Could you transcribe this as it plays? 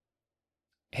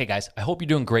Hey guys, I hope you're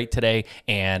doing great today,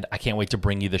 and I can't wait to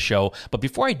bring you the show. But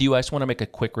before I do, I just want to make a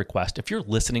quick request. If you're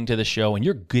listening to the show and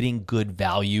you're getting good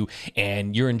value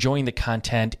and you're enjoying the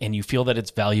content and you feel that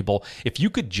it's valuable, if you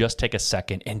could just take a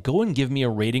second and go and give me a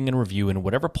rating and review in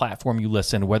whatever platform you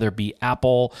listen, whether it be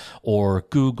Apple or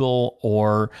Google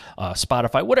or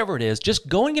Spotify, whatever it is, just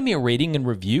go and give me a rating and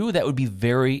review. That would be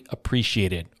very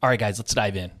appreciated. All right, guys, let's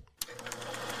dive in.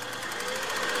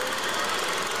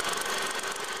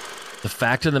 The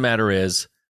fact of the matter is,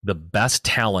 the best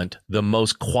talent, the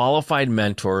most qualified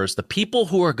mentors, the people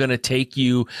who are going to take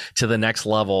you to the next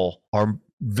level are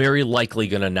very likely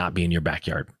going to not be in your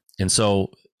backyard. And so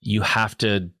you have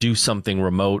to do something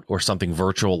remote or something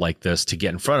virtual like this to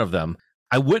get in front of them.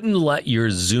 I wouldn't let your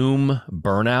Zoom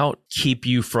burnout keep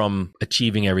you from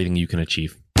achieving everything you can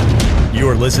achieve.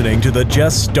 You're listening to the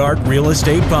Just Start Real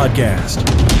Estate Podcast.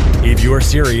 If you're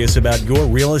serious about your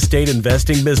real estate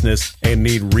investing business and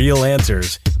need real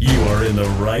answers, you are in the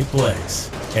right place.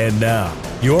 And now,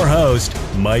 your host,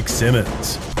 Mike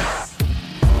Simmons.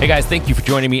 Hey guys, thank you for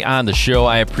joining me on the show.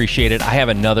 I appreciate it. I have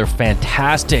another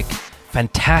fantastic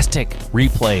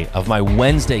replay of my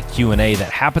Wednesday Q&A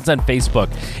that happens on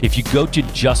Facebook. If you go to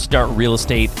Just Start Real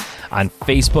Estate on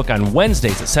Facebook on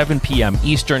Wednesdays at 7 p.m.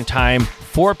 Eastern Time,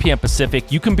 4 p.m. Pacific,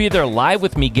 you can be there live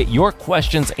with me, get your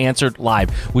questions answered live.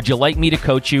 Would you like me to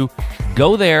coach you?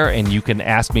 Go there and you can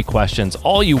ask me questions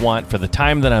all you want for the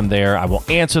time that I'm there. I will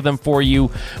answer them for you.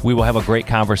 We will have a great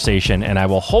conversation, and I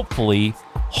will hopefully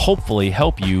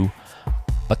help you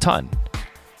a ton.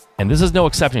 And this is no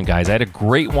exception, guys. I had a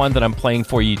great one that I'm playing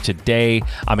for you today.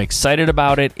 I'm excited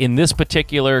about it. In this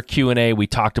particular Q&A, we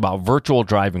talked about virtual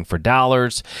driving for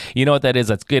dollars. You know what that is?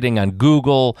 That's getting on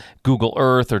Google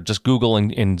Earth, or just Google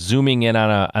and zooming in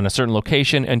on a certain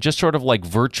location and just sort of like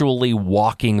virtually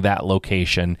walking that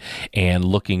location and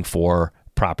looking for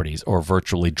properties, or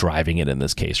virtually driving it in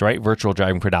this case, right? Virtual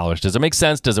driving for dollars. Does it make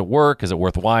sense? Does it work? Is it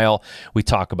worthwhile? We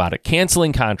talk about it.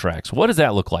 Canceling contracts. What does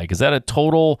that look like? Is that a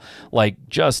total, like,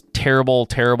 just terrible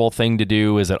thing to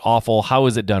do? Is it awful? How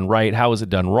is it done right? How is it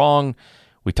done wrong?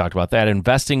 We talked about that.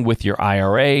 Investing with your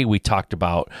IRA. We talked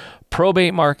about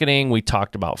probate marketing. We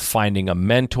talked about finding a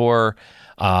mentor.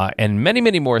 And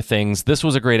many more things. This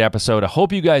was a great episode. I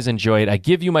hope you guys enjoy it. I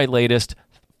give you my latest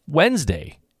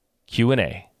Wednesday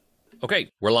Q&A.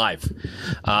 Okay, we're live.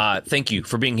 Thank you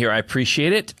for being here. I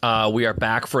appreciate it. We are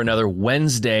back for another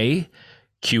Wednesday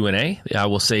Q&A. I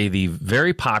will say the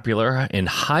very popular and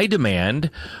high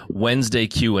demand Wednesday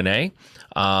Q&A.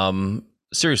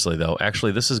 Seriously though,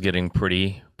 actually this is getting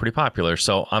pretty popular.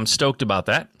 So I'm stoked about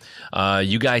that.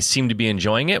 You guys seem to be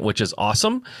enjoying it, which is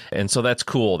awesome. And so that's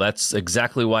cool. That's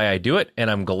exactly why I do it. And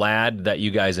I'm glad that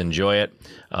you guys enjoy it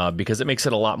because it makes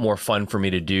it a lot more fun for me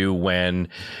to do when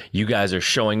you guys are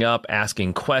showing up,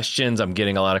 asking questions. I'm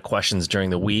getting a lot of questions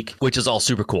during the week, which is all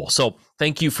super cool. So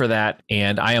thank you for that.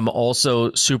 And I am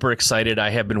also super excited. I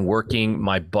have been working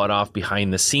my butt off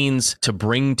behind the scenes to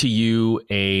bring to you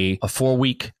a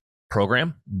 4-week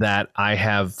program that I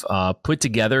have put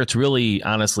together. It's really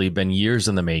honestly been years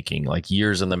in the making.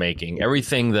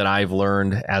 Everything that I've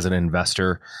learned as an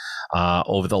investor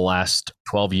over the last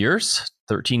 12 years,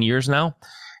 13 years now,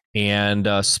 and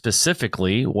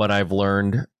specifically what I've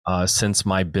learned since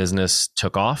my business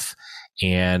took off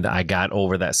and I got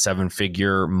over that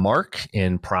 7-figure mark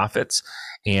in profits.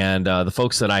 And the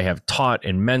folks that I have taught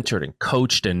and mentored and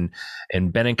coached and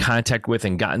been in contact with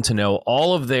and gotten to know,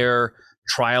 all of their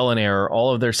trial and error,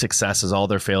 all of their successes, all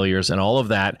their failures, and all of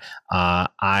that,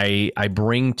 I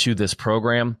bring to this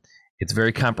program. It's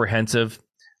very comprehensive,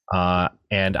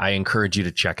 and I encourage you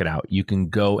to check it out. You can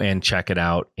go and check it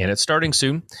out, and it's starting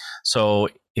soon. So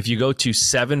if you go to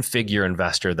 7-Figure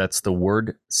Investor, that's the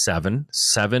word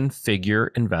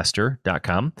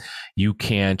 7figureinvestor.com. You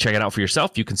can check it out for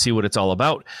yourself. You can see what it's all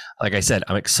about. Like I said,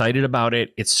 I'm excited about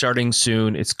it. It's starting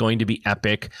soon. It's going to be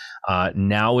epic.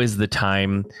 Now is the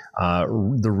time.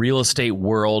 The real estate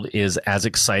world is as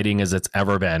exciting as it's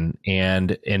ever been.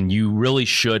 And you really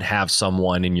should have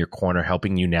someone in your corner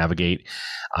helping you navigate,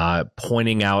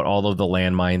 pointing out all of the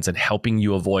landmines and helping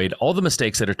you avoid all the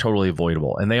mistakes that are totally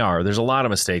avoidable. And they are. There's a lot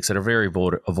of mistakes that are very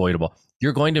avoidable.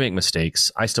 You're going to make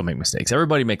mistakes. I still make mistakes.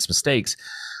 Everybody makes mistakes.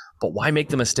 But why make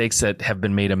the mistakes that have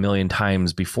been made a million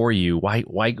times before you? Why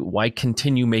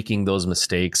continue making those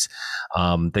mistakes?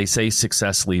 They say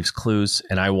success leaves clues,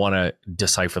 and I want to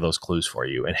decipher those clues for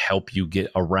you and help you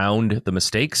get around the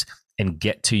mistakes and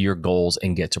get to your goals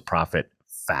and get to profit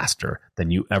faster than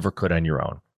you ever could on your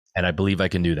own. And I believe I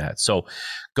can do that. So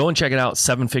go and check it out.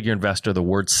 7-Figure Investor, the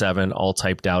word 7, all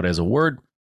typed out as a word.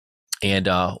 And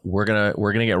we're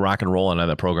gonna get rock and rolling on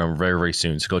that program very, very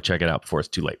soon. So go check it out before it's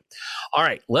too late. All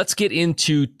right, let's get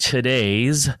into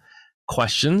today's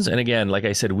questions. And again, like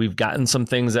I said, we've gotten some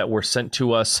things that were sent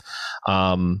to us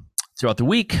throughout the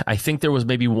week. I think there was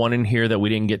maybe one in here that we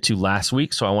didn't get to last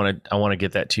week, so I want to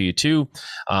get that to you too.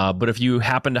 But if you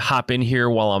happen to hop in here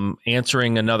while I'm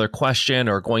answering another question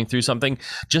or going through something,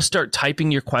 just start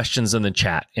typing your questions in the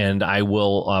chat, and I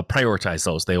will prioritize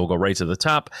those. They will go right to the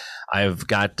top. I've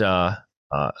got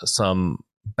some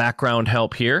background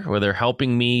help here where they're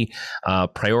helping me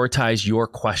prioritize your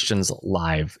questions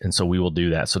live. And so we will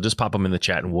do that. So just pop them in the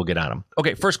chat and we'll get on them.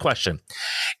 Okay, first question.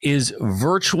 Is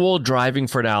virtual driving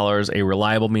for dollars a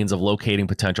reliable means of locating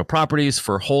potential properties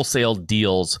for wholesale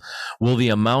deals? Will the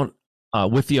amount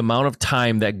with the amount of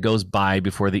time that goes by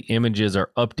before the images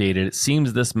are updated, it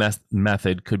seems this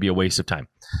method could be a waste of time.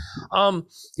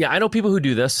 Yeah, I know people who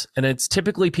do this, and it's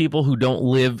typically people who don't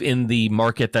live in the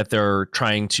market that they're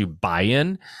trying to buy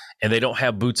in, and they don't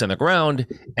have boots on the ground,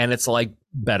 and it's like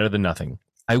better than nothing.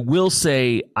 I will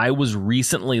say I was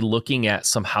recently looking at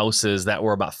some houses that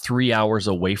were about 3 hours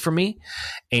away from me,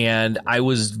 and I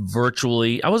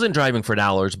wasn't driving for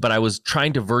dollars, but I was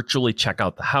trying to virtually check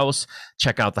out the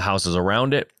houses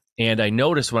around it. And I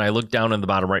noticed when I looked down in the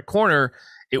bottom right corner,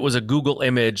 it was a Google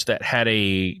image that had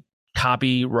a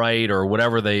copyright or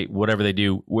whatever they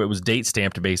do, where it was date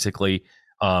stamped basically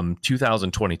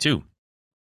 2022,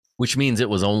 which means it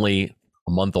was only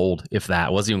a month old, if that.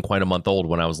 It wasn't even quite a month old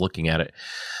when I was looking at it.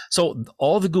 So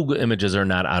all the Google images are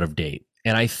not out of date.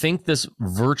 And I think this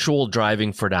virtual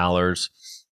driving for dollars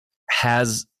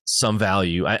has some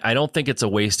value. I don't think it's a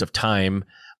waste of time,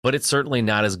 but it's certainly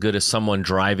not as good as someone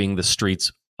driving the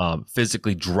streets,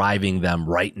 physically driving them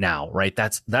right now, right?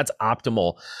 That's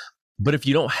optimal. But if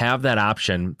you don't have that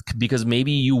option, because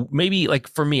maybe like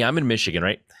for me, I'm in Michigan,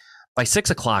 right? By 6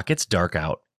 o'clock, it's dark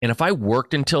out. And if I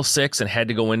worked until 6 and had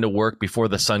to go into work before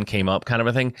the sun came up kind of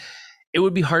a thing, it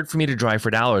would be hard for me to drive for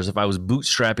dollars if I was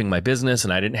bootstrapping my business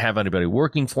and I didn't have anybody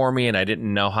working for me and I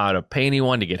didn't know how to pay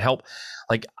anyone to get help.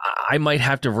 Like I might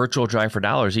have to virtual drive for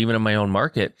dollars even in my own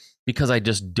market because I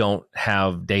just don't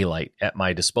have daylight at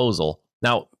my disposal.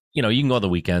 Now, you can go on the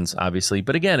weekends, obviously.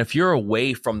 But again, if you're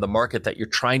away from the market that you're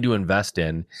trying to invest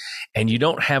in and you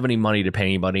don't have any money to pay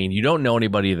anybody and you don't know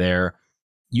anybody there,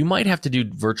 you might have to do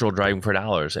virtual driving for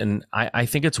dollars. And I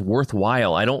think it's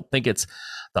worthwhile. I don't think it's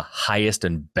the highest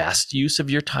and best use of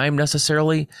your time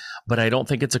necessarily, but I don't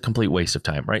think it's a complete waste of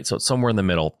time, right? So it's somewhere in the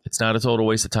middle. It's not a total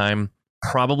waste of time.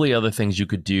 Probably other things you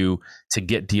could do to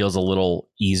get deals a little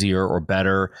easier or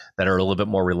better that are a little bit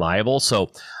more reliable.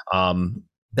 So,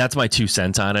 that's my 2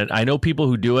 cents on it. I know people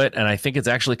who do it, and I think it's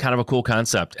actually kind of a cool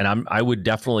concept. And I would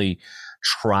definitely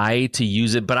try to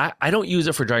use it, but I don't use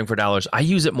it for driving for dollars. I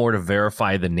use it more to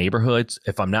verify the neighborhoods.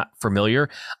 If I'm not familiar,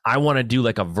 I want to do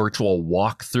like a virtual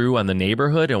walkthrough on the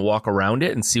neighborhood and walk around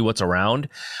it and see what's around,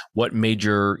 what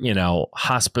major,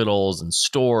 hospitals and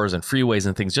stores and freeways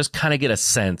and things, just kind of get a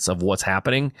sense of what's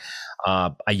happening.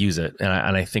 I use it,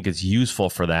 and I think it's useful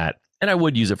for that. And I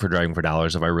would use it for driving for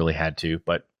dollars if I really had to,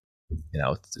 but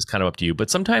it's kind of up to you. But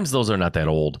sometimes those are not that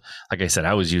old. Like I said,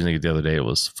 I was using it the other day. It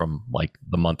was from like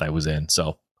the month I was in.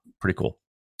 So pretty cool.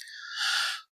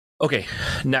 Okay,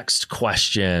 next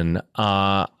question.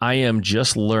 I am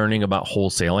just learning about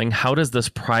wholesaling. How does this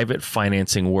private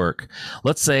financing work?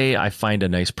 Let's say I find a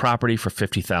nice property for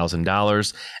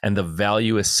 $50,000 and the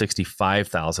value is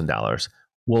 $65,000.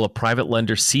 Will a private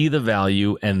lender see the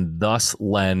value and thus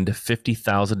lend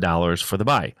 $50,000 for the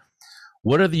buy?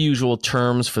 What are the usual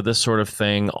terms for this sort of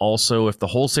thing? Also, if the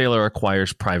wholesaler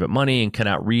acquires private money and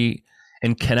cannot reassign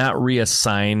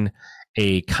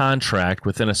a contract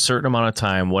within a certain amount of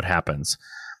time, what happens?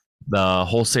 The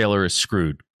wholesaler is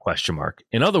screwed, ?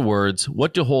 In other words,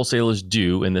 what do wholesalers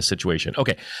do in this situation?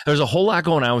 Okay, there's a whole lot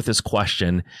going on with this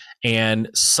question, and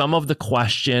some of the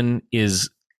question is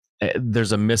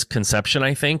there's a misconception,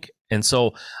 I think. And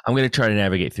so I'm going to try to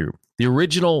navigate through. The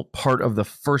original part of the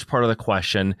first part of the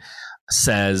question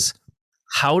says,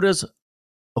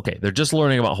 they're just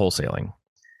learning about wholesaling.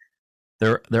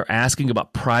 They're asking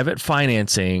about private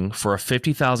financing for a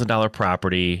 $50,000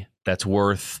 property that's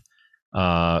worth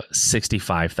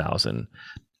 $65,000.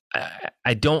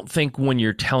 I don't think when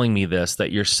you're telling me this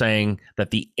that you're saying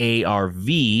that the ARV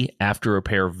after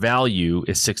repair value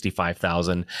is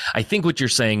 $65,000. I think what you're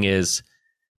saying is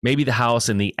maybe the house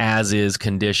in the as-is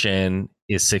condition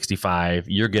is $65,000.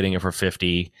 You're getting it for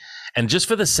 $50,000. And just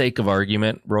for the sake of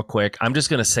argument, real quick, I'm just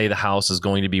going to say the house is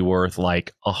going to be worth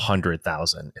like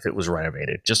 $100,000 if it was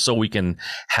renovated, just so we can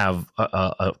have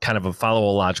a kind of follow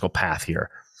a logical path here.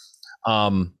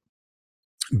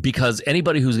 Because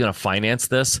anybody who's going to finance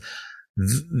this,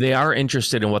 They are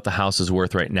interested in what the house is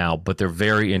worth right now, but they're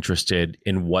very interested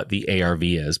in what the ARV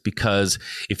is, because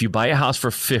if you buy a house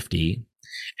for 50,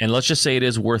 and let's just say it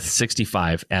is worth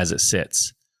 65 as it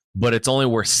sits, but it's only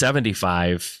worth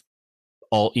 75,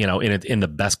 all in the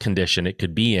best condition it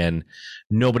could be in,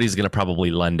 nobody's going to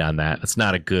probably lend on that. That's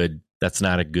not a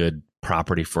good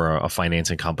property for a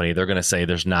financing company. They're going to say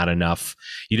there's not enough.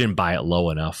 You didn't buy it low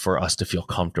enough for us to feel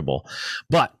comfortable.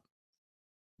 But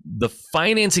the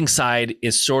financing side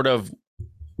is sort of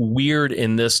weird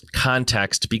in this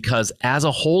context, because as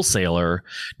a wholesaler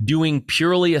doing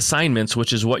purely assignments,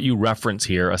 which is what you reference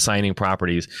here, assigning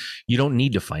properties, you don't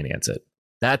need to finance it.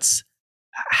 That's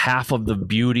half of the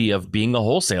beauty of being a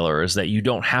wholesaler, is that you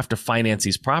don't have to finance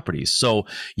these properties. So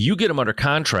you get them under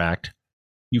contract,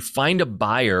 you find a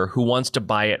buyer who wants to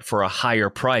buy it for a higher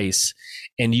price,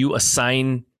 and you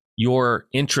assign your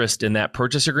interest in that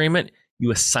purchase agreement. You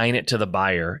assign it to the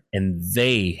buyer, and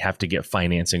they have to get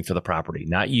financing for the property,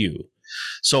 not you.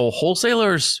 So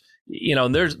wholesalers,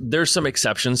 there's some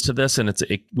exceptions to this, and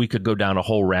we could go down a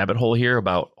whole rabbit hole here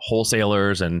about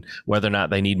wholesalers and whether or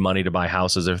not they need money to buy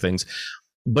houses or things.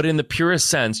 But in the purest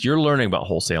sense, you're learning about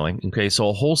wholesaling. Okay, so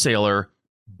a wholesaler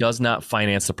does not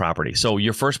finance the property. So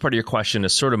your first part of your question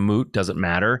is sort of moot, doesn't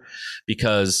matter,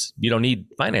 because you don't need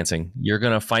financing. You're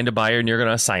going to find a buyer and you're going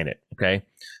to assign it. Okay,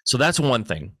 so that's one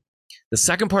thing. The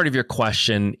second part of your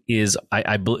question is,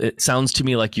 it sounds to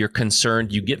me like you're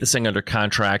concerned you get this thing under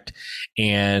contract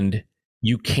and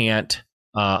you can't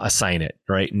assign it,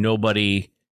 right? Nobody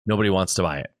wants to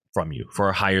buy it from you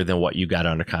for higher than what you got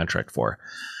under contract for.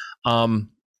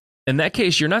 In that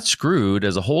case, you're not screwed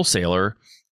as a wholesaler.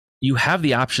 You have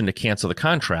the option to cancel the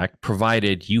contract,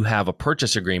 provided you have a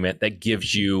purchase agreement that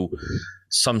gives you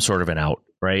some sort of an out,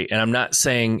 right? And I'm not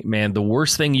saying, man, the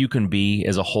worst thing you can be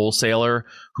is a wholesaler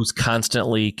who's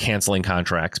constantly canceling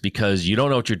contracts because you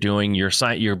don't know what you're doing. You're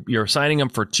assigning them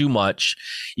for too much.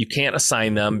 You can't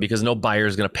assign them because no buyer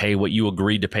is going to pay what you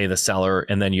agreed to pay the seller,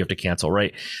 and then you have to cancel,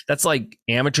 right? That's like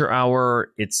amateur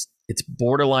hour. It's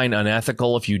borderline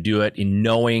unethical if you do it in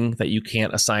knowing that you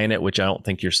can't assign it, which I don't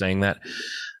think you're saying that.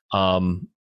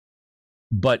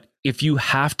 But if you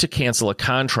have to cancel a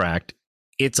contract,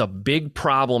 it's a big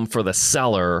problem for the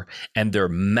seller, and they're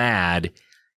mad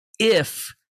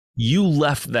if you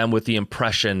left them with the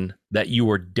impression that you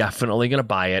were definitely going to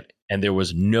buy it and there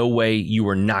was no way you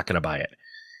were not going to buy it.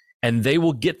 And they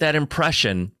will get that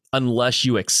impression unless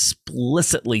you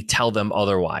explicitly tell them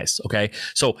otherwise. Okay.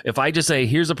 So if I just say,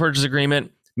 here's a purchase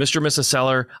agreement, Mr. and Mrs.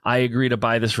 Seller, I agree to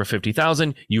buy this for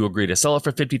 $50,000. You agree to sell it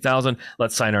for $50,000.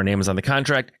 Let's sign our names on the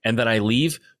contract. And then I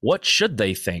leave. What should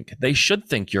they think? They should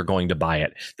think you're going to buy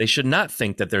it. They should not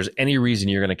think that there's any reason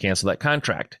you're going to cancel that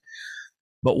contract.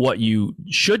 But what you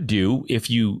should do, if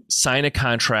you sign a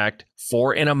contract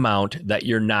for an amount that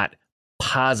you're not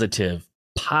positive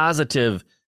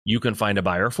you can find a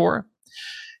buyer for,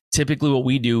 typically what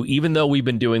we do, even though we've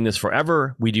been doing this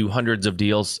forever, we do hundreds of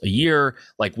deals a year,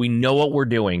 like we know what we're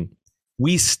doing,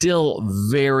 we still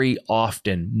very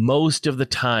often, most of the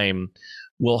time,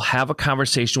 will have a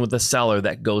conversation with the seller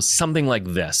that goes something like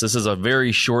this. This is a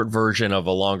very short version of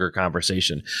a longer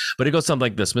conversation, but it goes something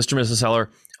like this. Mr. and Mrs. Seller,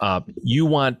 you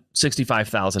want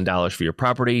 $65,000 for your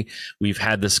property. We've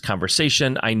had this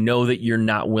conversation. I know that you're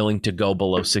not willing to go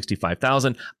below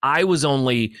 $65,000. I was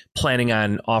only planning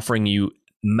on offering you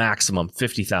maximum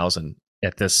 $50,000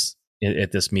 at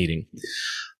this meeting.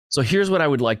 So here's what I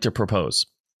would like to propose.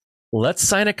 Let's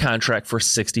sign a contract for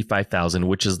 $65,000,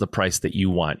 which is the price that you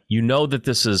want. You know that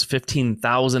this is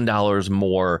 $15,000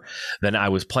 more than I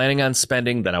was planning on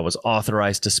spending, that I was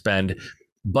authorized to spend,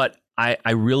 but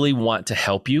I really want to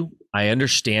help you. I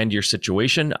understand your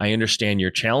situation. I understand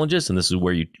your challenges, and this is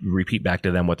where you repeat back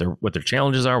to them what their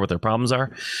challenges are, what their problems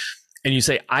are. And you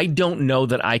say, I don't know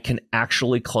that I can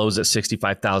actually close at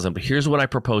 $65,000, but here's what I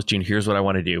propose to you, and here's what I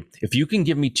want to do. If you can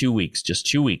give me 2 weeks, just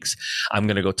 2 weeks, I'm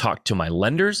going to go talk to my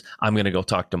lenders. I'm going to go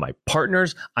talk to my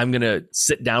partners. I'm going to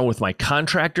sit down with my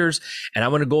contractors, and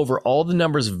I'm going to go over all the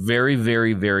numbers very,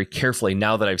 very, very carefully.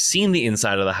 Now that I've seen the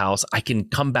inside of the house, I can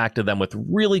come back to them with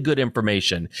really good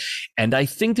information. And I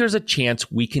think there's a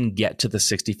chance we can get to the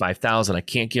 $65,000. I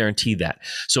can't guarantee that.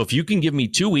 So if you can give me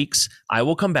 2 weeks, I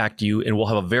will come back to you and we'll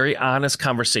have a very honest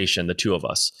conversation, the two of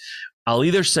us. I'll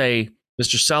either say,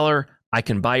 Mr. Seller, I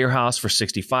can buy your house for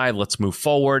 $65. Let's move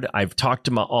forward. I've talked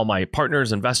to all my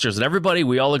partners, investors, and everybody.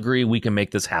 We all agree we can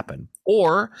make this happen.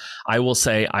 Or I will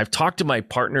say, I've talked to my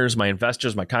partners, my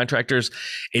investors, my contractors.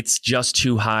 It's just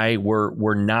too high.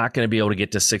 We're not going to be able to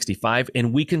get to 65,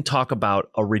 and we can talk about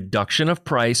a reduction of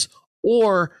price,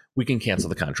 or we can cancel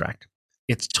the contract.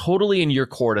 It's totally in your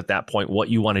court at that point what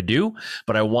you want to do,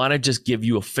 but I want to just give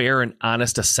you a fair and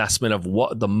honest assessment of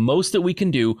what the most that we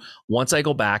can do once I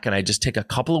go back and I just take a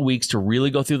couple of weeks to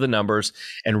really go through the numbers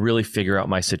and really figure out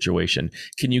my situation.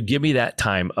 Can you give me that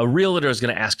time? A realtor is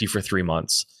going to ask you for 3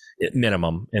 months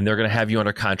minimum, and they're going to have you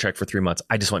under contract for 3 months.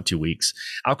 I just want 2 weeks.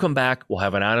 I'll come back. We'll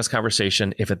have an honest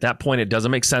conversation. If at that point it doesn't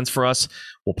make sense for us,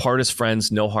 we'll part as friends.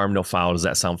 No harm, no foul. Does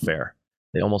that sound fair?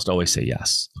 They almost always say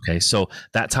yes. Okay. So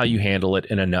that's how you handle it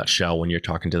in a nutshell when you're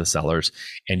talking to the sellers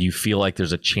and you feel like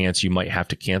there's a chance you might have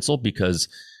to cancel because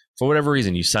for whatever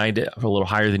reason you signed it for a little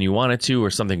higher than you wanted to,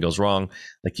 or something goes wrong.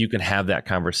 Like you can have that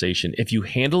conversation. If you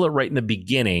handle it right in the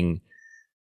beginning,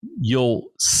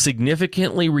 you'll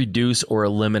significantly reduce or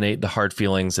eliminate the hard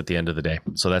feelings at the end of the day.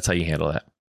 So that's how you handle that.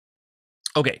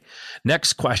 Okay,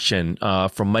 next question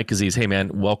from Mike Aziz. Hey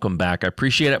man, welcome back. I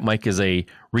appreciate it. Mike is a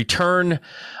return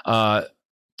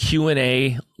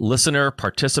Q&A listener,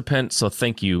 participant. So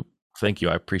thank you. Thank you.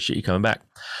 I appreciate you coming back.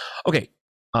 Okay,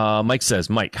 Mike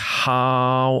says, Mike,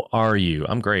 how are you?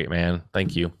 I'm great, man.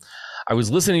 Thank you. I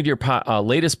was listening to your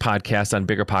latest podcast on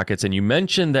Bigger Pockets, and you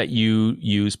mentioned that you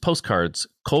use postcards,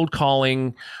 cold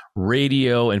calling,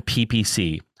 radio, and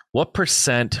PPC. What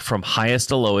 % from highest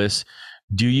to lowest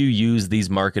do you use these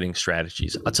marketing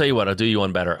strategies? I'll tell you what, I'll do you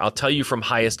one better. I'll tell you from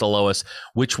highest to lowest,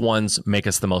 which ones make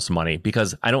us the most money,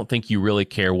 because I don't think you really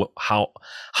care how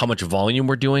much volume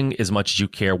we're doing as much as you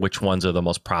care which ones are the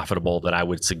most profitable that I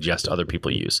would suggest other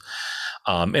people use.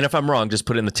 And if I'm wrong, just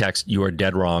put in the text, you are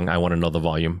dead wrong. I want to know the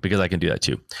volume because I can do that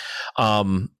too.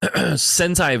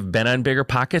 Since I've been on Bigger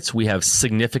Pockets, we have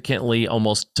significantly,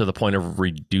 almost to the point of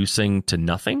reducing to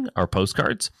nothing, our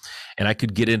postcards. And I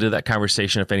could get into that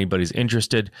conversation if anybody's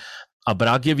interested, but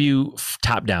I'll give you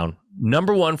top down.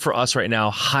 Number one for us right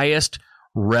now, highest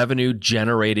revenue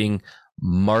generating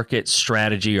market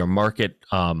strategy or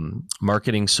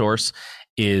marketing source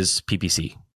is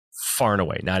PPC. Far and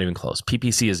away, not even close.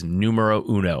 PPC is numero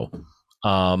uno.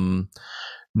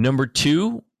 Number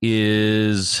two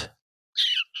is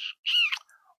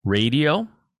radio.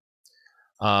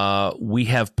 We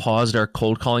have paused our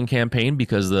cold calling campaign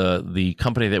because the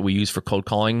company that we use for cold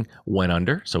calling went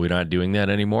under, so we're not doing that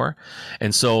anymore.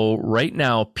 And so right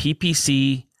now,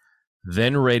 PPC,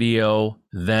 then radio,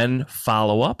 then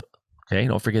follow up. Okay,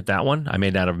 don't forget that one. I may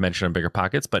not have mentioned on Bigger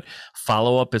Pockets, but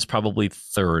follow-up is probably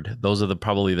third. Those are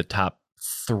probably the top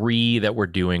 3 that we're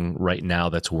doing right now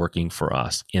that's working for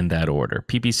us in that order.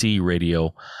 PPC,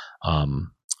 radio,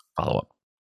 follow-up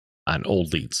on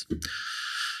old leads.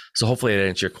 So hopefully that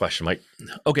answered your question, Mike.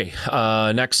 Okay,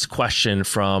 next question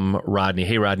from Rodney.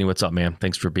 Hey, Rodney, what's up, man?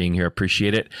 Thanks for being here.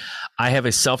 Appreciate it. I have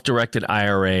a self-directed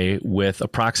IRA with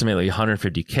approximately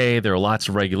 $150K. There are lots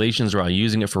of regulations around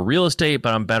using it for real estate,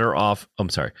 but am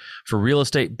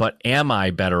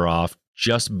I better off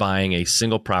just buying a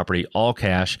single property, all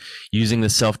cash, using the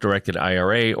self-directed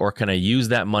IRA, or can I use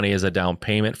that money as a down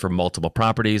payment for multiple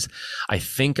properties? I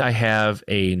think I have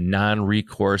a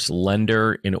non-recourse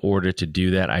lender in order to do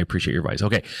that. I appreciate your advice.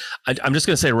 Okay, I'm just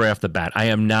going to say right off the bat, I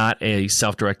am not a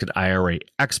self-directed IRA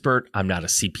expert. I'm not a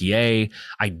CPA.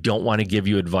 I don't want to give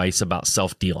you advice about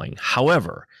self-dealing.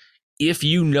 However, if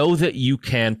you know that you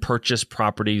can purchase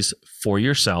properties for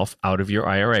yourself out of your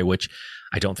IRA, which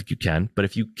I don't think you can, but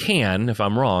if you can, if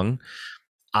I'm wrong,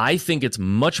 I think it's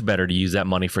much better to use that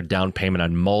money for down payment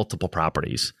on multiple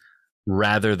properties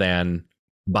rather than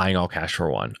buying all cash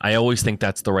for one. I always think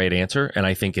that's the right answer, and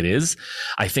I think it is.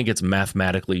 I think it's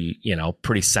mathematically,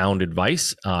 pretty sound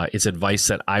advice. It's advice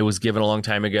that I was given a long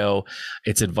time ago.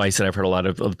 It's advice that I've heard a lot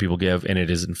of other people give, and it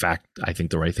is, in fact, I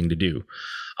think the right thing to do.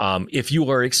 If you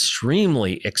are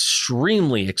extremely,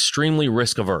 extremely, extremely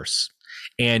risk averse,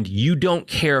 and you don't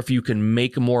care if you can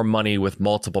make more money with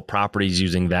multiple properties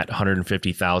using that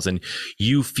 $150,000,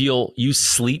 you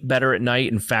sleep better at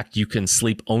night. In fact, you can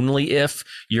sleep only if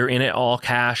you're in it all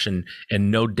cash and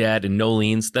no debt and no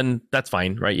liens, then that's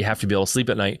fine, right? You have to be able to sleep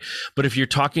at night. But if you're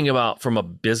talking about from a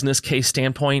business case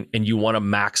standpoint and you want to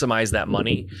maximize that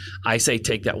money, I say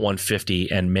take that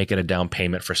 $150 and make it a down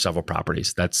payment for several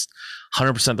properties. That's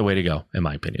 100% the way to go, in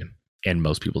my opinion. And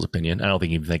most people's opinion. I don't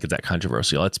even think it's that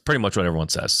controversial. It's pretty much what everyone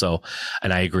says. So,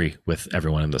 and I agree with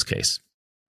everyone in this case.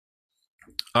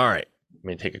 All right. Let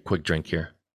me take a quick drink here.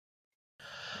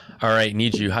 All right,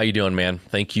 Niju, how you doing, man?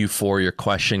 Thank you for your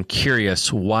question.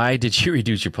 Curious, why did you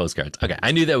reduce your postcards? Okay,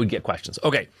 I knew that would get questions.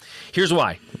 Okay, here's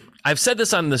why. I've said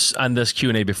this on this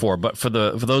Q&A before, but for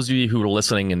those of you who were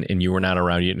listening and you were not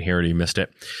around, you didn't hear it, you missed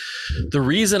it. The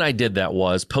reason I did that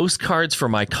was postcards for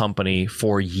my company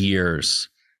for years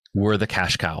we're the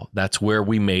cash cow. That's where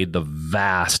we made the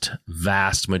vast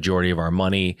majority of our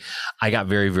money. I got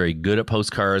very, very good at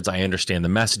postcards. I understand the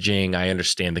messaging. I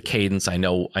understand the cadence. I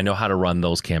know how to run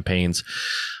those campaigns.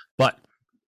 But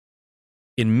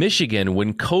in Michigan,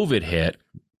 when COVID hit,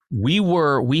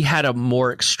 we had a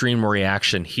more extreme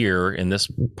reaction here in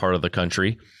this part of the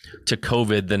country to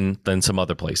COVID than some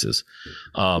other places.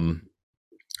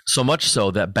 So much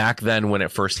so that back then when it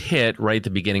first hit, right at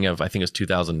the beginning of, I think it was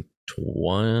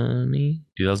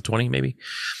 2020 maybe,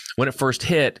 when it first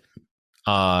hit,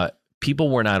 people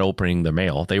were not opening their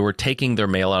mail. They were taking their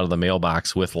mail out of the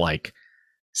mailbox with like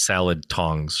salad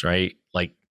tongs, right?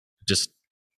 Like just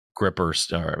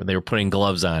grippers. Or they were putting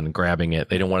gloves on, grabbing it.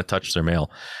 They didn't want to touch their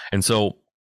mail. And so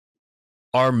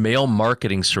our mail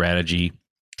marketing strategy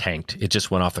tanked. It just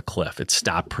went off a cliff. It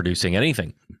stopped producing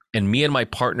anything. And me and my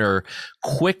partner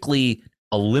quickly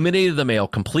eliminated the mail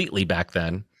completely back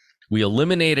then. We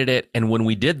eliminated it. And when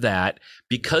we did that,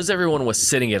 because everyone was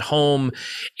sitting at home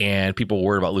and people were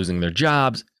worried about losing their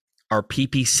jobs, our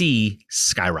PPC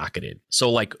skyrocketed. So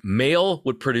like mail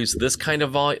would produce this kind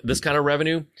of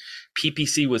revenue.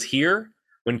 PPC was here.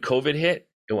 When COVID hit,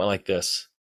 it went like this.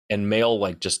 And mail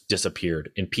like just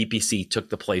disappeared. And PPC took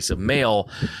the place of mail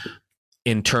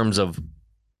in terms of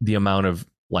the amount of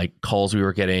like calls we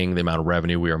were getting, the amount of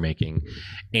revenue we were making.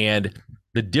 And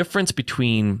the difference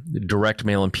between direct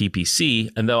mail and PPC,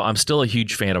 and though I'm still a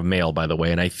huge fan of mail, by the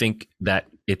way, and I think that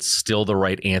it's still the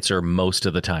right answer most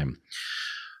of the time.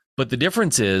 But the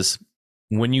difference is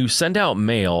when you send out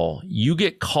mail, you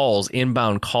get calls,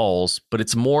 inbound calls, but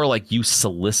it's more like you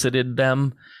solicited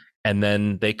them. And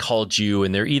then they called you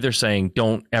and they're either saying,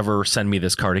 don't ever send me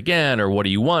this card again, or what do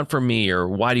you want from me? Or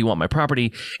why do you want my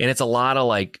property? And it's a lot of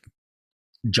like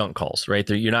junk calls, right?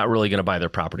 You're not really going to buy their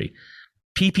property.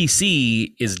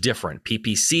 PPC is different.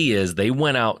 PPC is they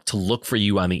went out to look for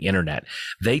you on the internet.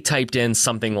 They typed in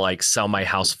something like sell my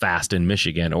house fast in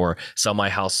Michigan or sell my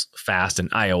house fast in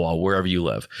Iowa, wherever you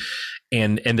live.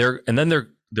 And then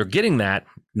they're getting that.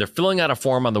 They're filling out a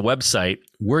form on the website.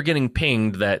 We're getting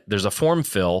pinged that there's a form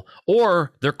fill,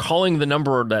 or they're calling the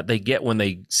number that they get when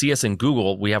they see us in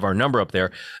Google. We have our number up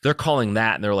there. They're calling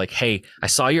that and they're like, hey, I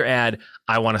saw your ad.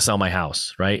 I want to sell my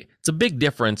house, right? It's a big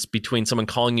difference between someone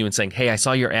calling you and saying, hey, I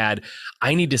saw your ad.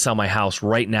 I need to sell my house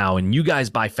right now. And you guys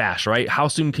buy fast, right? How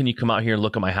soon can you come out here and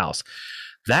look at my house?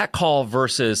 That call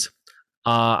versus,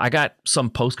 I got some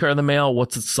postcard in the mail.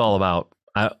 What's this all about?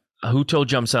 Who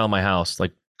told you I'm selling my house?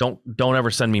 Like, don't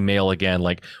ever send me mail again.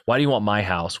 Like, why do you want my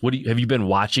house? Have you been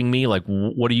watching me? Like,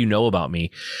 what do you know about me?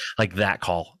 Like that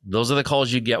call. Those are the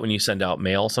calls you get when you send out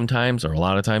mail sometimes, or a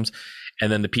lot of times.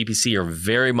 And then the PPC are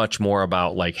very much more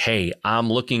about like, hey, I'm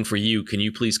looking for you. Can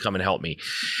you please come and help me?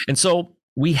 And so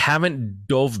we haven't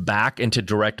dove back into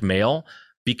direct mail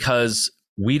because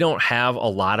we don't have a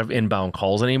lot of inbound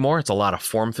calls anymore. It's a lot of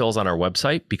form fills on our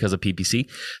website because of PPC.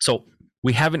 So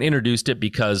we haven't introduced it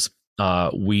because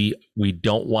we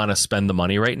don't want to spend the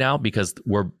money right now, because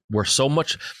we're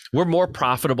more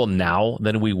profitable now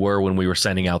than we were when we were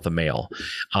sending out the mail,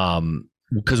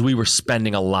 because we were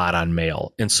spending a lot on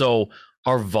mail. And so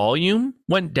our volume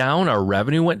went down, our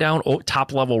revenue went down,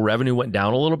 top level revenue went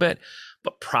down a little bit,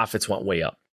 but profits went way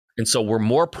up. And so we're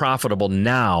more profitable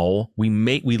now. We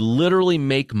literally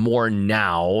make more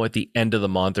now at the end of the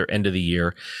month or end of the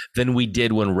year than we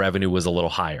did when revenue was a little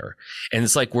higher. And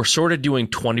it's like we're sort of doing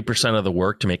 20% of the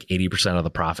work to make 80% of the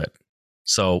profit.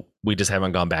 So we just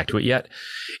haven't gone back to it yet.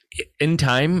 In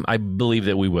time, I believe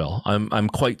that we will. I'm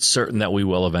quite certain that we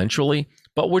will eventually,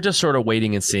 but we're just sort of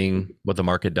waiting and seeing what the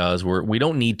market does. We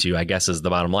don't need to, I guess, is the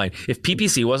bottom line. If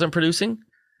PPC wasn't producing,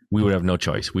 we would have no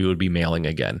choice. We would be mailing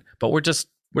again, but we're just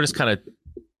kind of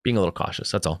being a little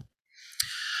cautious. That's all.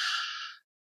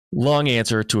 Long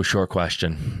answer to a short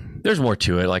question. There's more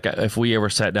to it. Like if we ever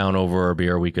sat down over a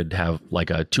beer, we could have like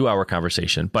a 2-hour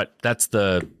conversation, but that's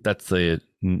the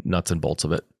nuts and bolts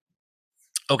of it.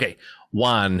 Okay.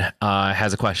 Juan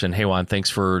has a question. Hey, Juan, thanks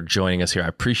for joining us here. I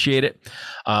appreciate it.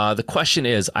 The question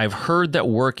is, I've heard that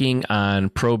working on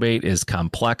probate is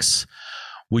complex.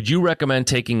 Would you recommend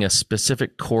taking a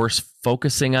specific course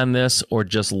focusing on this, or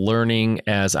just learning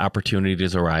as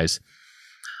opportunities arise?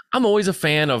 I'm always a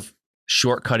fan of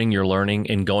shortcutting your learning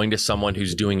and going to someone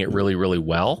who's doing it really, really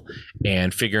well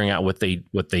and figuring out what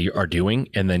they are doing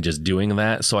and then just doing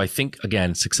that. So I think,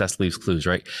 again, success leaves clues,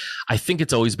 right? I think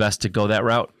it's always best to go that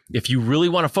route. If you really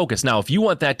want to focus. Now, if you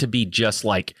want that to be just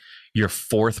like your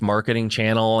fourth marketing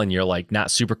channel and you're like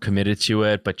not super committed to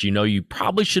it, but you know you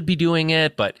probably should be doing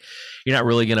it, but you're not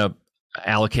really going to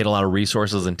allocate a lot of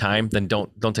resources and time, then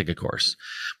don't take a course.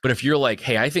 But if you're like,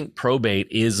 hey, I think probate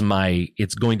is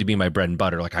it's going to be my bread and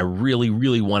butter. Like I really,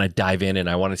 really want to dive in and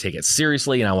I want to take it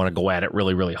seriously and I want to go at it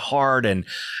really, really hard. And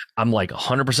I'm like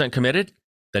 100% committed,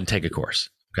 then take a course.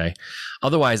 Okay.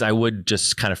 Otherwise, I would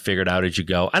just kind of figure it out as you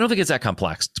go. I don't think it's that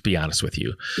complex, to be honest with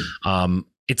you.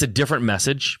 It's a different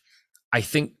message. I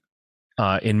think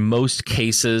in most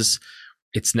cases,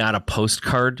 it's not a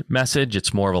postcard message.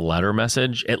 It's more of a letter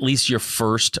message, at least your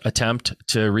first attempt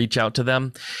to reach out to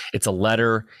them. It's a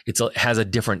letter. It has a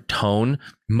different tone.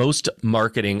 Most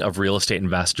marketing of real estate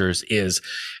investors is,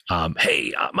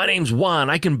 hey, my name's Juan.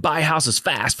 I can buy houses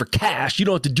fast for cash. You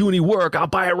don't have to do any work. I'll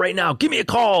buy it right now. Give me a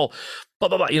call. Blah,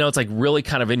 blah, blah. You know, it's like really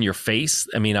kind of in your face.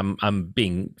 I mean, I'm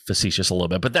being facetious a little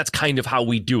bit, but that's kind of how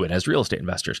we do it as real estate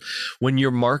investors. When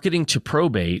you're marketing to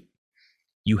probate,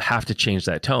 you have to change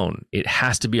that tone. It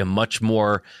has to be a much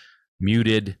more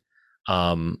muted,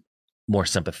 more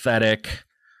sympathetic,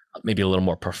 maybe a little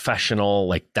more professional.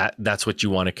 Like that's what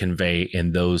you want to convey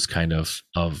in those kind of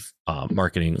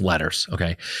marketing letters.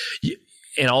 Okay.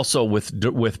 And also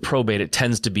with probate, it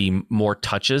tends to be more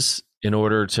touches in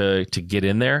order to get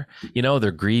in there. You know,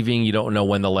 they're grieving. You don't know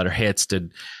when the letter hits.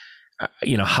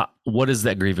 What does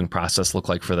that grieving process look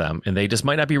like for them? And they just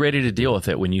might not be ready to deal with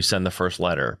it when you send the first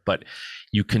letter, but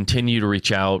you continue to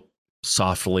reach out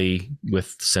softly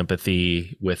with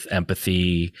sympathy, with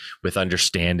empathy, with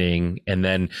understanding. And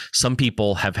then some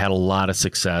people have had a lot of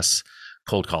success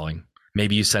cold calling.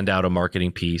 Maybe you send out a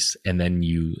marketing piece and then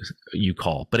you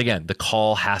call. But again, the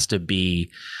call has to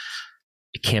be,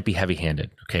 it can't be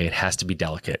heavy-handed. Okay. It has to be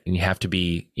delicate and you have to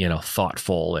be,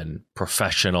 thoughtful and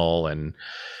professional and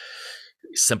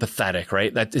sympathetic,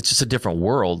 right? That it's just a different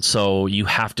world. So you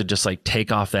have to just like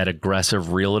take off that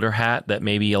aggressive realtor hat that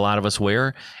maybe a lot of us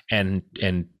wear and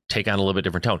take on a little bit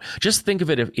different tone. Just think of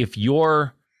it if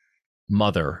your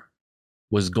mother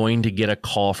was going to get a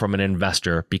call from an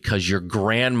investor because your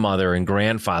grandmother and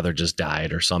grandfather just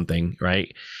died or something,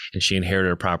 right? And she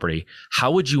inherited a property.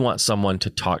 How would you want someone to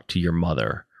talk to your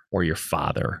mother or your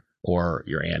father or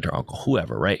your aunt or uncle,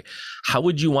 whoever, right? How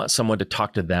would you want someone to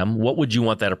talk to them? What would you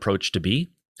want that approach to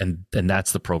be? And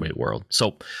that's the probate world.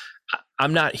 So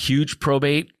I'm not a huge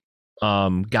probate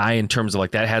guy in terms of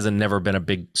like that hasn't never been a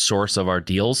big source of our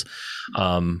deals.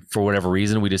 For whatever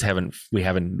reason, we haven't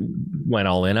went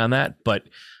all in on that. But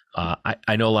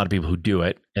I know a lot of people who do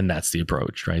it, and that's the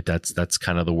approach, right? That's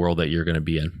kind of the world that you're going to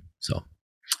be in. So,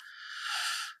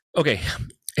 okay.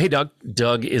 Hey, Doug.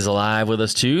 Doug is alive with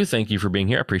us too. Thank you for being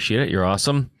here. I appreciate it. You're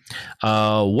awesome.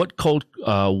 I'm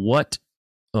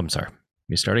sorry. Let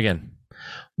me start again.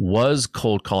 Was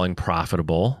cold calling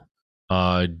profitable?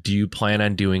 Do you plan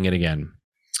on doing it again?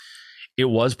 It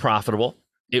was profitable.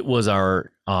 It was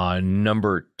our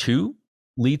number 2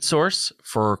 lead source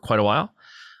for quite a while.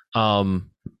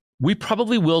 We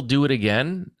probably will do it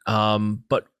again,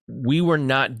 but we were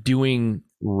not doing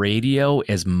radio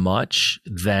as much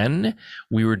then.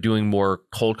 We were doing more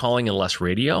cold calling and less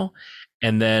radio.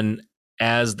 And then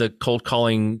as the cold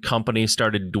calling company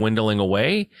started dwindling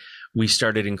away, we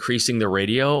started increasing the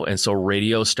radio. And so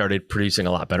radio started producing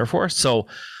a lot better for us. So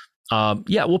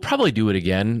we'll probably do it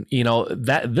again.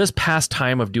 That this past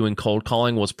time of doing cold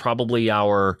calling was probably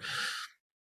our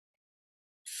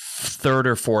 3rd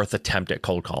or 4th attempt at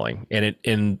cold calling. And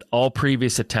in all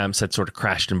previous attempts had sort of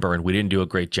crashed and burned. We didn't do a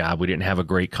great job. We didn't have a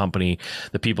great company.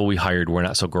 The people we hired were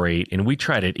not so great. And we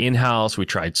tried it in-house. We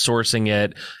tried sourcing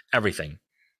it, everything.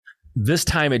 This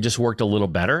time it just worked a little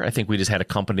better. I think we just had a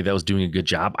company that was doing a good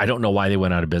job. I don't know why they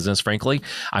went out of business, frankly.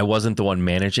 I wasn't the one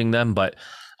managing them, but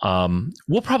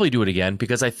we'll probably do it again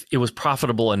because it was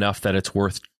profitable enough that it's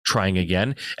worth trying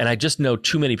again. And I just know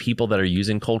too many people that are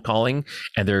using cold calling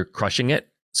and they're crushing it.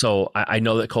 So I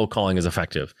know that cold calling is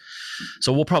effective.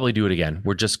 So we'll probably do it again.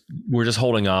 We're just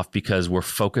holding off because we're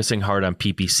focusing hard on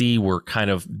PPC. We're kind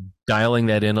of dialing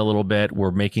that in a little bit.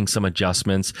 We're making some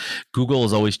adjustments. Google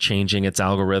is always changing its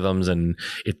algorithms and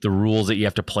the rules that you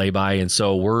have to play by. And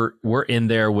so we're in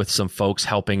there with some folks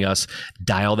helping us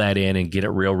dial that in and get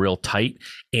it real tight.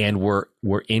 And we're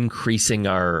increasing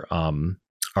our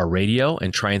radio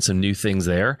and trying some new things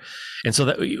there. And so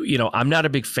that, I'm not a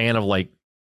big fan of like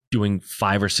doing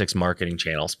 5 or 6 marketing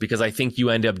channels because I think you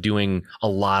end up doing a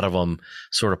lot of them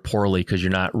sort of poorly because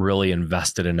you're not really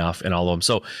invested enough in all of them.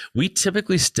 So we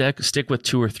typically stick with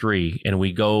 2 or 3 and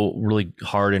we go really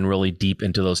hard and really deep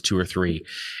into those 2 or 3.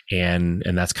 And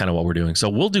that's kind of what we're doing. So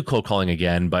we'll do cold calling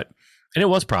again, and it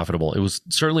was profitable. It was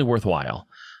certainly worthwhile,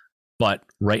 but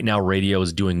right now radio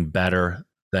is doing better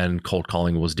than cold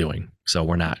calling was doing. So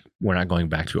we're not going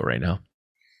back to it right now.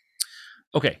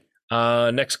 Okay.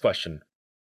 Next question.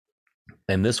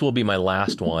 and this will be my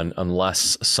last one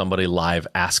unless somebody live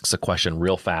asks a question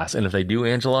real fast. And if they do,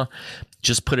 Angela,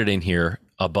 just put it in here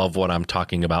above what I'm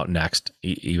talking about next.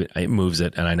 It moves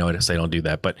it, and I know I say don't do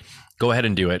that, but go ahead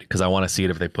and do it because I want to see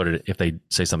it if they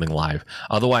say something live.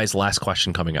 Otherwise, last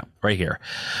question coming up right here.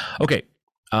 Okay,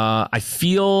 I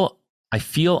feel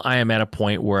I am at a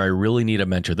point where I really need a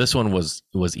mentor. This one was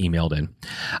emailed in.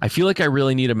 I feel like I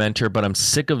really need a mentor, but I'm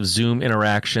sick of Zoom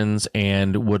interactions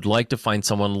and would like to find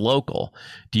someone local.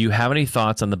 Do you have any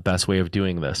thoughts on the best way of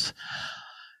doing this?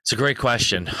 It's a great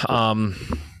question.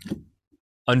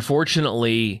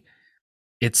 Unfortunately,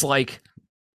 it's like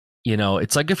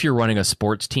if you're running a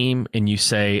sports team and you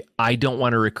say, I don't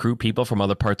want to recruit people from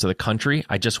other parts of the country.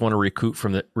 I just want to recruit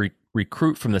from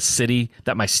the city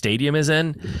that my stadium is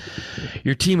in.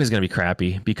 Your team is going to be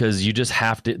crappy because you just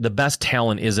have to, the best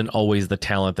talent isn't always the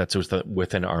talent that's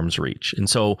within arm's reach. And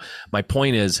so my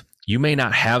point is, you may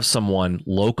not have someone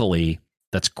locally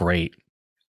that's great.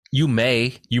 You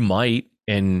might,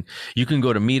 and you can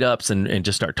go to meetups and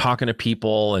just start talking to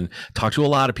people and talk to a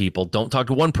lot of people. Don't talk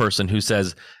to one person who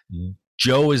says,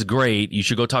 Joe is great, you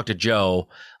should go talk to Joe.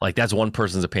 Like, that's one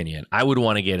person's opinion. I would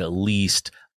want to get at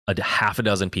least a half a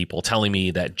dozen people telling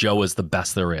me that Joe is the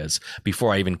best there is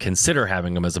before I even consider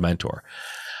having him as a mentor.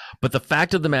 But the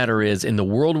fact of the matter is, in the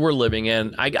world we're living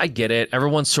in, I get it.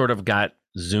 Everyone's sort of got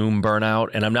Zoom burnout,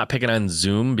 and I'm not picking on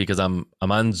Zoom because I'm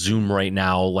on Zoom right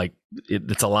now. Like,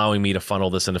 it's allowing me to funnel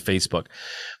this into Facebook.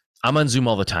 I'm on Zoom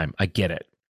all the time. I get it.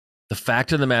 The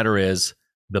fact of the matter is,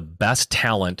 the best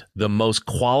talent, the most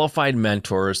qualified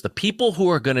mentors, the people who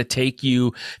are going to take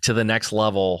you to the next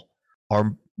level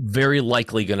are very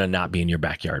likely going to not be in your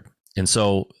backyard. And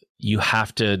so you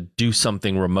have to do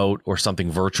something remote or something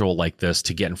virtual like this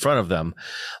to get in front of them.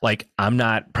 Like, I'm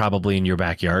not probably in your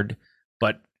backyard,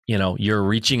 but you're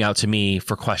reaching out to me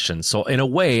for questions. So in a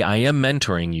way, I am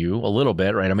mentoring you a little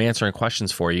bit, right? I'm answering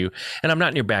questions for you, and I'm not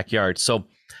in your backyard. So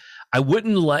I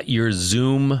wouldn't let your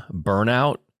Zoom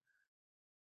burnout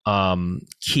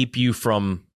keep you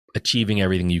from achieving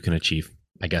everything you can achieve,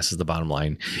 I guess, is the bottom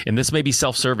line. And this may be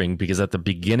self-serving because at the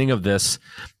beginning of this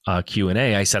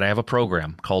Q&A, I said I have a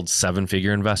program called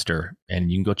 7-Figure Investor,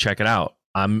 and you can go check it out.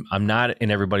 I'm not in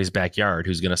everybody's backyard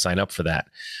who's going to sign up for that,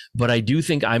 but I do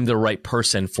think I'm the right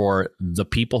person for the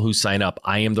people who sign up.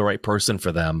 I am the right person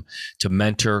for them to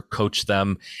mentor, coach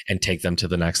them, and take them to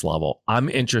the next level. I'm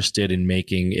interested in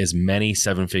making as many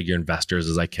 7-figure investors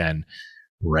as I can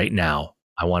right now.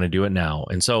 I want to do it now.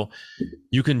 And so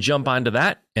you can jump onto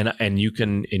that and you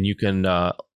can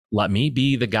let me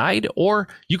be the guide, or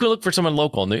you could look for someone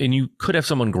local and you could have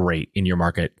someone great in your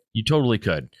market. You totally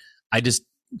could. I just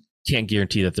can't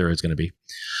guarantee that there is going to be.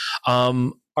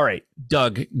 All right,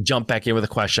 Doug, jump back in with a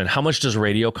question. How much does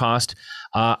radio cost?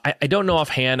 I don't know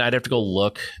offhand. I'd have to go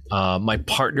look. My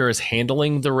partner is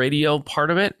handling the radio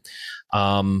part of it.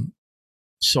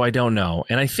 So I don't know.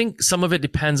 And I think some of it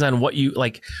depends on what you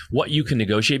can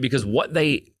negotiate, because what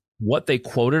they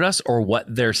quoted us or what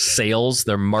their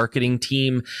marketing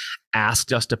team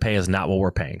asked us to pay is not what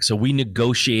we're paying. So we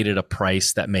negotiated a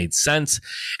price that made sense.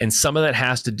 And some of that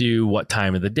has to do what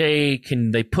time of the day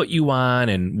can they put you on,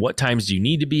 and what times do you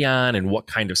need to be on, and what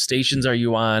kind of stations are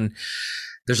you on?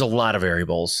 There's a lot of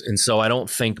variables. And so I don't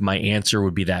think my answer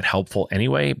would be that helpful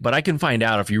anyway, but I can find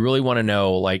out if you really want to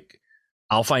know.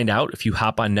 I'll find out. If you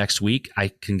hop on next week, I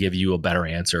can give you a better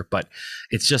answer. But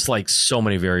it's just like so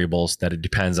many variables that it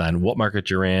depends on what market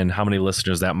you're in, how many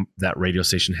listeners that radio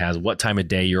station has, what time of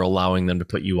day you're allowing them to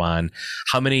put you on,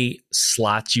 how many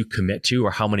slots you commit to,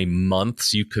 or how many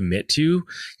months you commit to.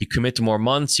 You commit to more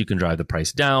months, you can drive the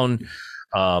price down.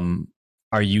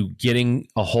 Are you getting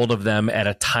a hold of them at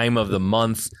a time of the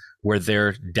month where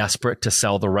they're desperate to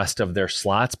sell the rest of their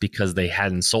slots because they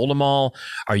hadn't sold them all?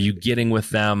 Are you getting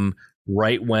with them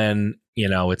right when,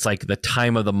 it's like the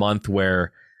time of the month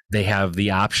where they have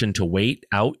the option to wait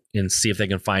out and see if they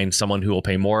can find someone who will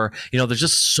pay more? There's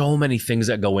just so many things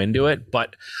that go into it,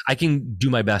 but I can do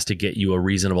my best to get you a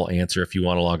reasonable answer if you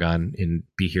want to log on and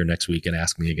be here next week and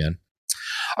ask me again.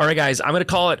 All right, guys, I'm going to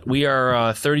call it. We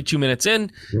are 32 minutes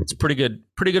in. It's a pretty good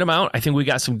amount. I think we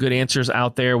got some good answers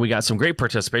out there. We got some great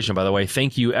participation, by the way.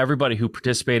 Thank you, everybody who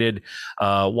participated.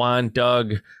 Juan,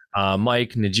 Doug,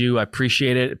 Mike, Naju, I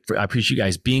appreciate it. I appreciate you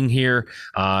guys being here.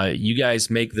 You guys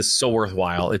make this so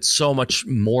worthwhile. It's so much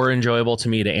more enjoyable to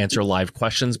me to answer live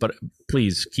questions, but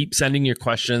please keep sending your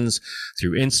questions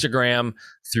through Instagram,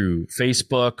 through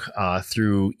Facebook,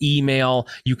 through email.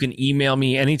 You can email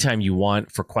me anytime you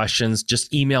want for questions.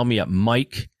 Just email me at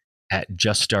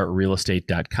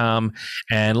mike@juststartrealestate.com.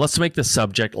 And let's make the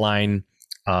subject line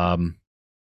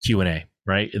Q&A.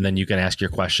 right? And then you can ask your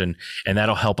question, and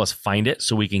that'll help us find it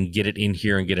so we can get it in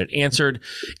here and get it answered.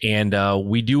 And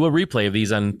we do a replay of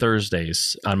these on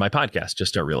Thursdays on my podcast,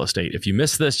 Just Start Real Estate. If you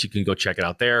missed this, you can go check it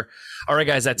out there. All right,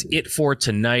 guys, that's it for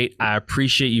tonight. I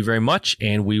appreciate you very much,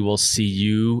 and we will see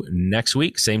you next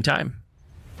week, same time.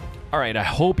 All right, I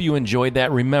hope you enjoyed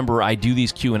that. Remember, I do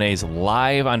these Q&As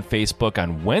live on Facebook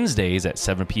on Wednesdays at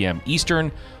 7 p.m.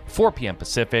 Eastern, 4 p.m.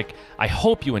 Pacific. I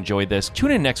hope you enjoyed this.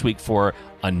 Tune in next week for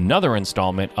another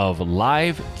installment of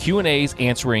live Q&As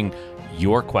answering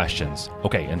your questions.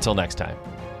 Okay, until next time.